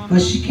you.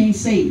 But she can't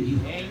save you.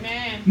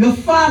 Amen. Your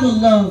father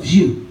loves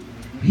you.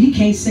 But he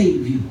can't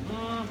save you.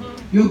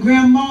 Your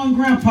grandma and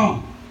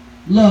grandpa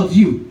love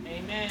you.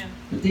 Amen.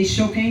 But they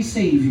sure can't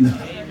save you.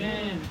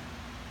 Amen.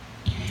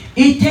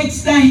 It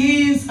takes the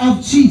hands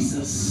of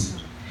Jesus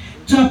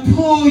to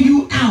pull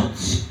you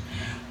out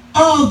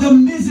of the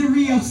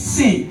misery of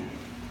sin,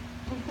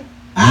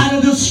 out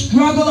of the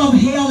struggle of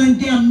hell and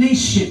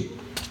damnation,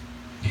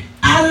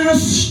 out of the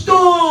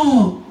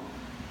storm,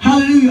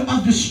 hallelujah,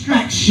 of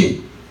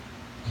distraction.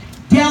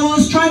 Devil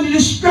is trying to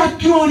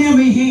distract you on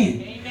every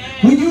hand. Amen.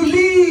 When you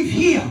leave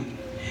here,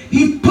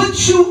 he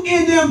puts you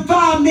in the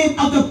environment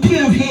of the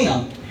pit of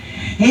hell.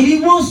 And he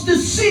wants to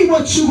see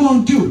what you're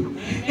going to do.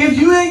 If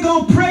you ain't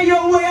going to pray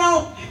your way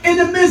out in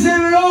the midst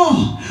of it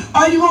all,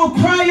 are you going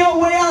to cry your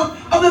way out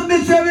of the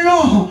midst of it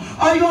all?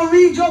 Are you going to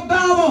read your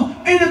Bible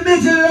in the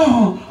midst of it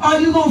all? Are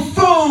you going to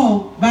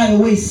fall by the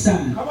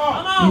wayside? Come Come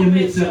on. on, In the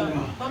midst of Bishop. it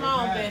all. Come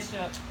on,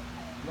 Bishop.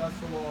 Bless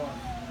the Lord.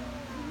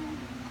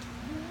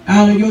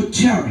 out of your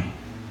terror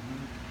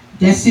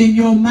that's in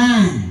your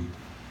mind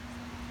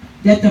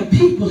that the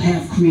people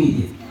have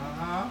created.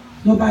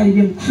 Nobody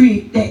didn't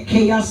create that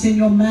chaos in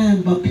your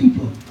mind but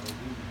people.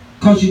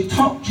 Because you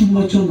talk too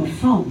much on the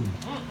phone.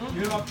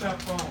 Get off that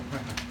phone.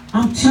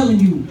 I'm telling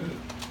you,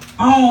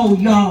 all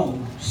y'all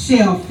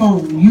cell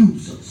phone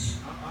users,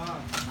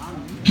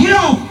 get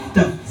off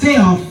the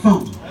cell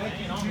phone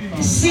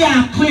and see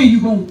how clear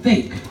you're going to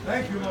think.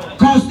 Thank you, Lord.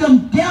 Because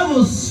them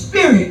devil's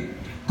spirit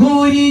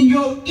going in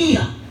your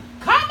ear.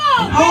 Come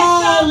on,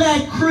 All Bishop.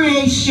 that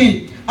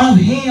creation of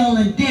hell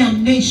and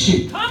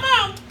damnation. Come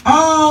on.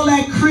 All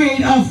that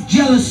create of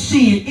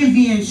jealousy and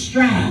envy and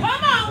strife. Come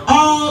on.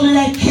 All of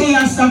that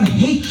chaos of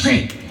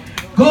hatred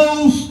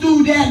goes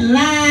through that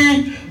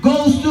line,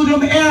 goes through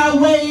them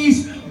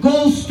airways,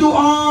 goes through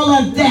all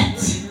of that.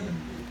 Yes,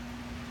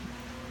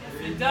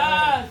 it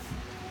does.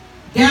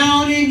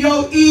 Down in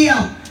your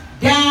ear,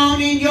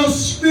 down in your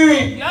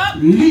spirit, Yup.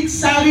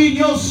 leaks out in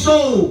your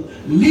soul,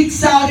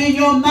 leaks out in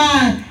your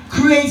mind,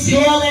 creates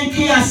hell and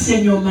chaos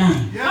in your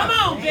mind. Come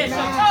on, Bishop.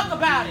 Talk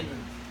about it.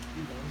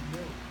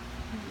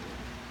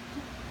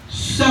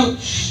 So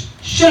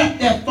shut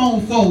that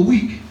phone for a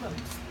week.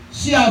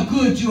 See how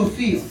good you'll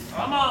feel.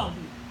 Come on.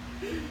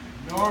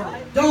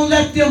 Don't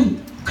let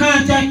them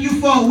contact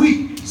you for a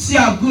week. See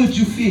how good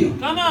you feel.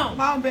 Come on.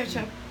 Come on,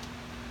 Bishop.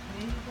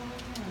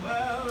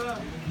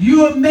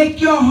 You'll make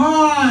your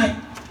heart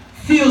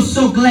feel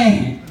so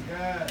glad.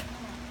 Yeah.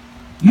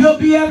 You'll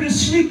be able to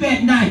sleep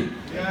at night.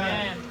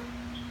 Amen.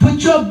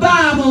 Put your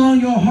Bible on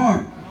your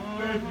heart.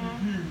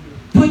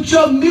 Put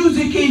your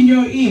music in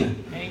your ear.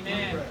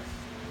 Amen.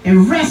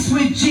 And rest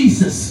with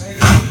Jesus.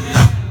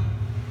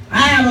 I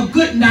have a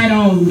good night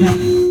all night.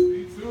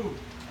 Me too.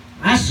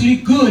 I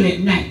sleep good at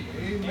night.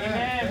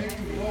 Amen.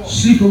 Thank you, Lord.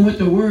 Sleeping with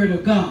the word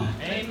of God.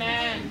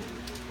 Amen.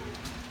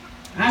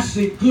 I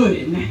sleep good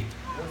at night.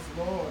 Yes,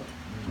 Lord.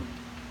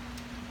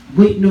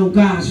 Waiting on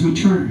God's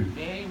return.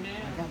 Amen.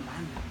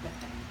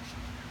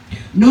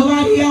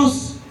 Nobody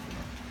else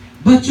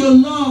but your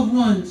loved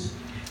ones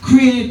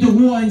created the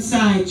war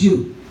inside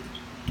you.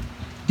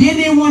 Then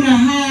they want to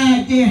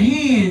hide their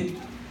hand,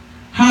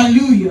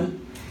 hallelujah,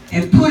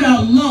 and put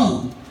out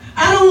love.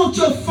 I don't want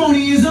your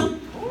phonyism.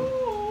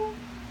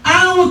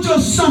 I don't want your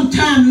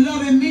sometime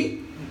loving me.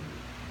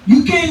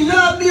 You can't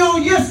love me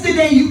on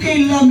yesterday, you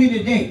can't love me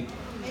today.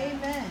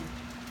 Amen.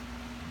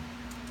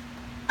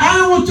 I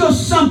don't want your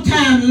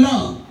sometime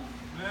love.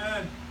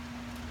 Amen.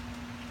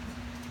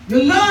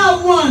 Your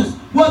loved ones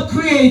what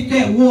created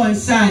that war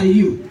inside of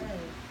you.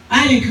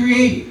 I didn't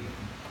create it.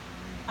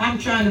 I'm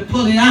trying to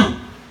pull it out.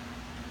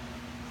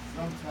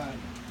 Sometimes.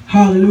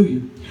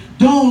 Hallelujah.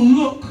 Don't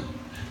look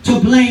to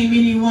blame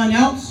anyone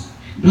else.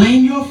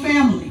 Blame your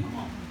family.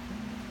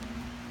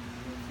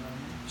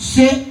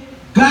 Sit.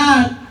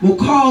 God will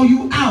call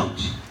you out.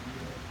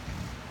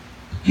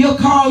 He'll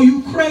call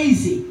you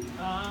crazy.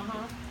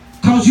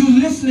 Because you're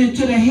listening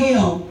to the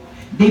hell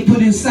they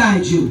put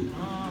inside you.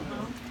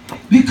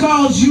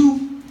 Because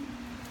you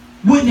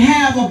wouldn't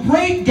have a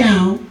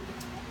breakdown,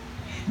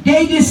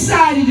 they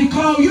decided to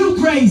call you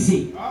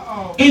crazy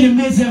in the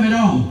midst of it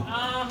all.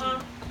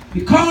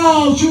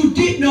 Because you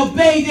didn't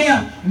obey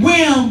their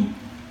whim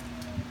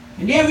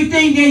and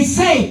everything they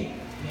say,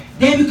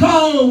 they would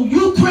call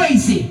you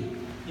crazy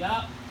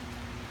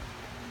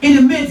in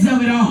the midst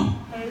of it all.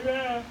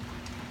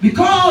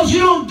 Because you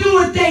don't do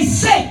what they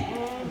say,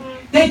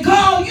 they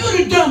call you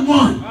the dumb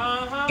one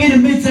in the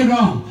midst of it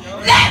all.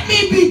 Let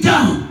me be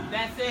dumb.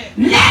 That's it.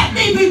 Let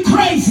me be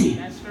crazy.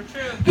 That's for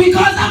true.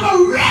 Because I'm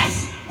a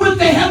rest with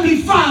the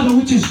Heavenly Father,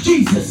 which is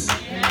Jesus,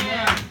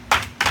 Amen.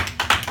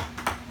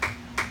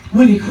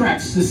 when He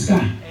cracks the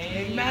sky.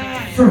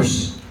 Amen.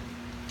 First,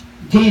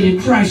 dead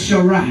in Christ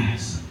shall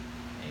rise.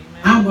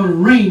 Amen. I'm going to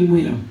reign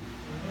with Him.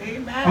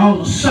 Amen. All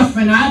the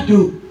suffering I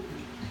do,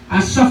 I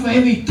suffer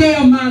every day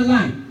of my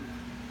life.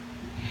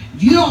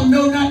 You don't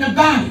know nothing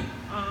about it.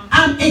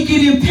 I'm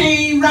aching in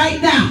pain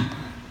right now.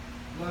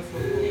 Bless the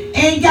Lord.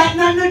 Ain't got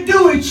nothing to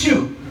do with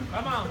you.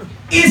 Come on.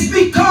 It's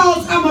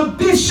because I'm a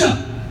bishop.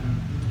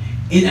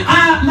 And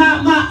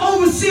my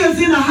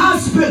overseer's in the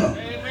hospital.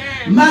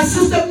 Amen. My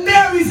sister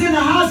Mary's in the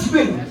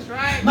hospital. That's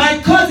right.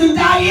 My cousin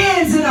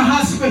Diane's in the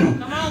hospital.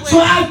 Come on, So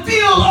I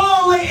feel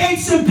all the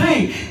aches and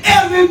pain.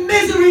 Every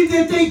misery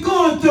that they're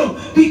going through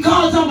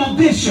because I'm a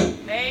bishop.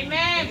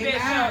 Amen,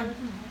 Bishop.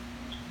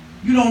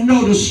 You don't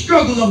know the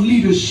struggle of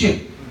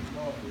leadership.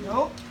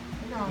 Nope.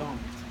 No.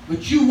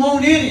 But you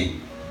won't in it.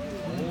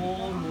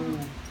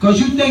 Because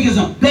you think it's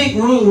a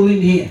bankroll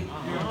in here.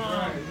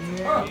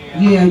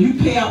 Yeah, you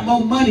pay out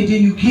more money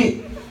than you get.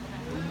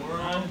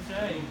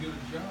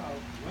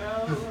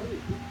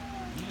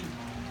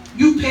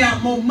 You pay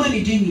out more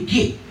money than you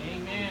get.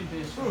 Amen,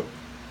 Bishop.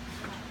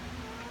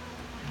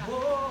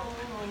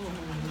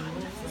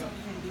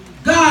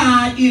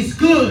 God is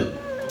good.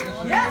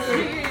 Yes,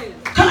 He is.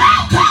 Come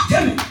on, talk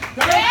to me.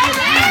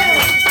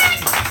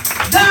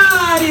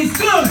 God is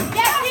good.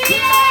 Yes, He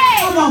is.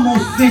 I'm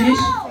almost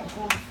finished.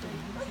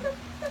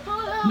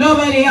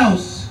 Nobody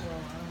else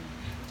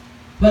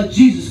but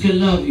Jesus can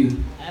love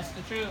you. That's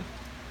the truth.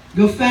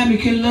 Your family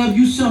can love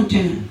you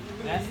sometime,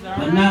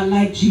 but not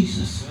like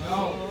Jesus.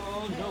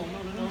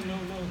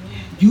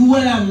 You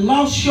would have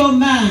lost your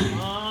mind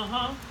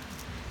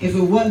if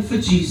it wasn't for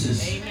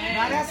Jesus.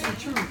 Now that's the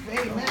truth.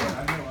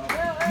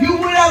 Amen. You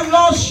would have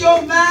lost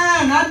your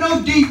mind, I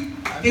know deep,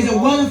 if it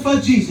wasn't for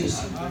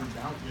Jesus.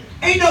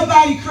 Ain't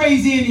nobody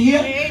crazy in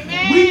here.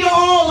 Amen. We know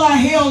all our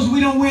hells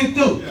we done went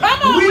through.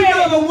 Come on, we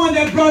know baby. the one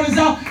that brought us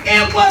out.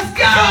 It was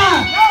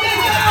God. To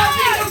God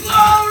be the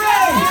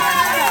glory.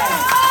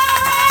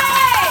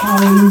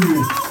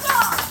 Hallelujah.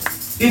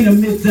 In the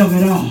midst of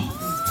it all,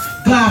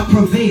 God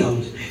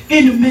prevailed.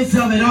 In the midst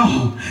of it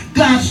all,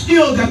 God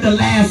still got the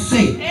last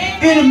say.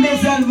 In the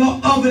midst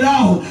of it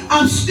all,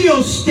 I'm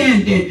still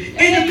standing.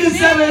 In the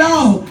midst of it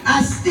all,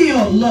 I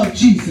still love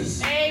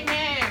Jesus.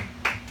 Amen.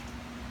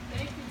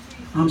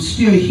 I'm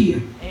still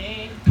here,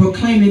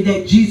 proclaiming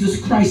that Jesus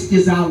Christ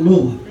is our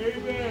Lord.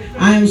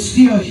 I am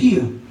still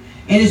here, and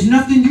there's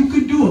nothing you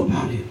can do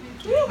about it.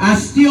 I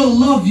still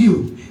love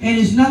you, and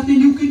there's nothing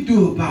you can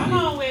do about Come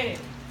on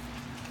with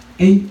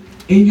it.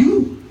 And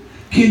you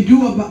can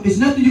do about, there's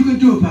nothing you can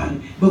do about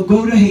it, but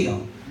go to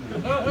hell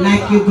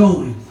like you're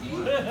going.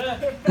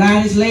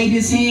 God has laid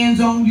his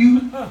hands on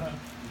you.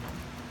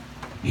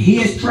 He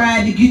has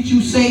tried to get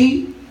you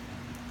saved,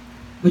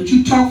 but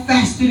you talk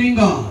faster than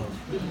God.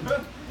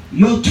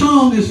 Your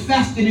tongue is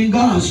faster than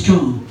God's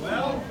tongue.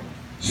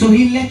 So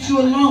he let you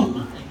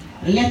alone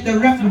and let the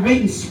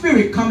reprobating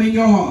spirit come in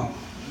your heart.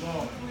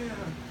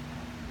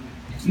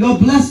 Your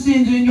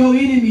blessings and your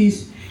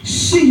enemies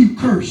see you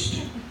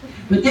cursed,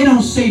 but they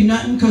don't say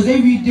nothing because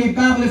they read their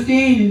Bible if they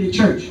ain't in the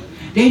church.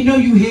 They know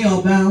you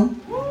hell-bound.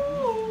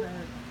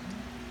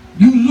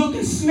 You look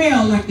and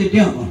smell like the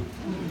devil.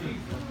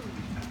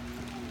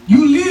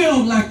 You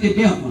live like the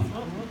devil.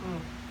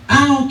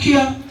 I don't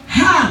care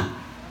how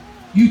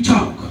you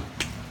talk.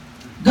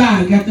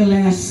 God got the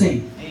last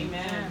say.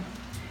 Amen.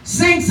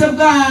 Saints of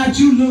God,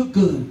 you look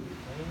good.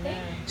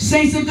 Amen.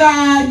 Saints of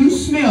God, you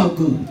smell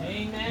good.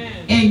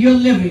 Amen. And you're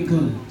living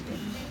good.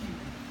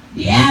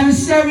 The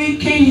adversary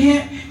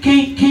can't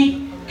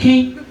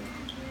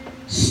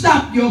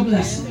stop your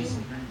blessings.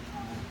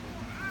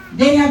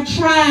 They have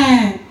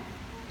tried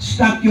to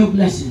stop your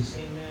blessings.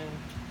 Amen.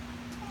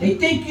 They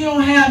think you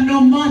don't have no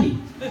money.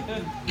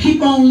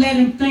 Keep on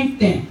letting them think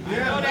that.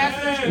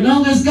 That's As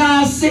long as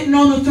God's sitting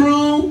on the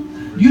throne,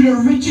 you're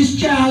the richest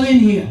child in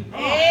here.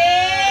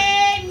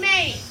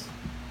 Amen.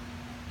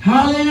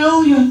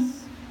 Hallelujah.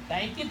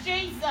 Thank you,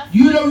 Jesus.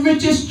 You're the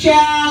richest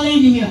child in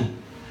here.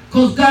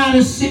 Because God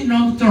is sitting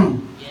on the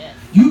throne. Yes.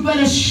 You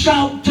better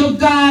shout to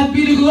God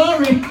be the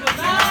glory.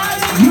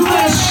 You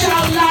better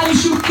shout loud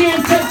as you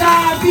can to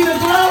God be the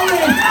glory.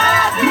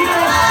 You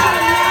better shout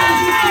loud as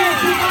you can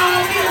to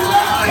God be the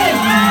glory.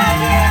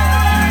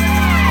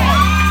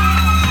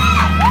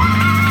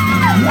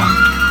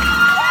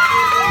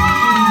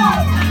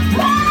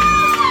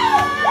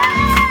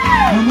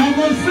 I'm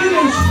almost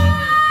finished.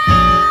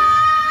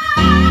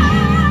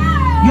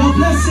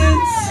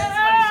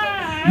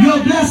 Your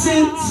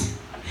blessings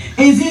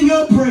is in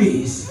your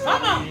praise.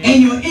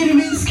 And your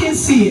enemies can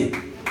see it.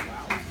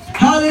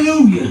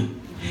 Hallelujah.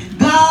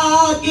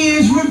 God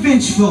is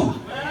revengeful.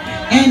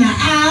 And an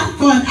eye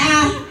for an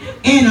eye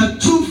and a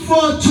tooth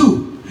for a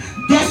tooth.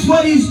 That's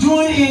what he's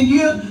doing in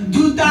year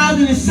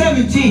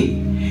 2017.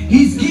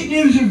 He's getting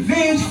his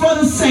revenge for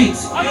the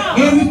saints.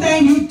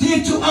 Everything you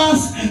did to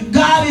us,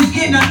 God is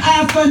getting an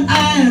eye for an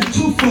eye and a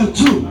tooth for a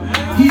tooth.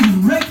 He's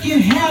wreaking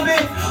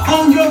havoc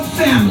on your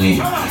family.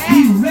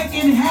 He's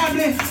wreaking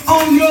havoc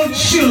on your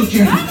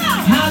children.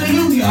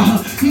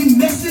 Hallelujah. He's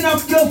messing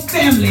up your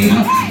family.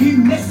 He's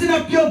messing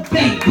up your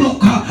bank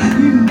book.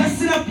 He's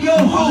messing up your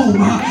home.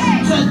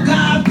 To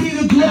God be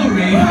the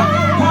glory.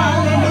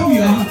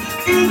 Hallelujah.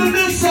 In the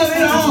midst of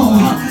it all,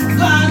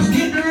 God's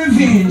getting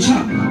revenge.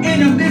 In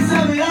the midst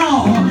of it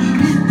all,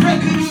 he's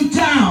breaking you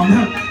down.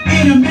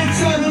 In the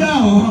midst of it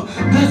all,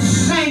 the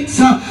saints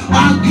are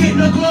getting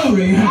the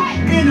glory.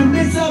 In the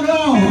midst of it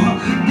all,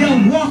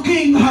 they're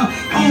walking on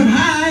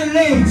hind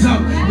legs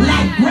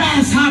like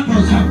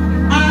grasshoppers.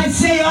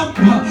 Isaiah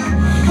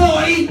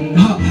 40,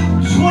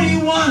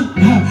 21,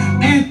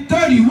 and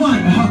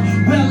 31.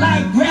 We're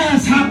like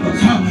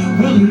grasshoppers.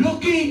 We're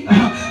looking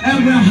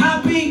and we're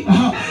hopping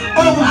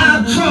over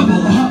our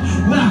trouble.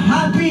 We're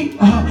hopping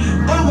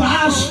over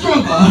our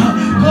struggle.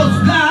 Because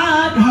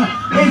God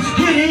is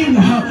getting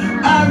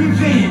our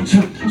revenge.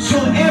 So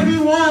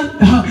everyone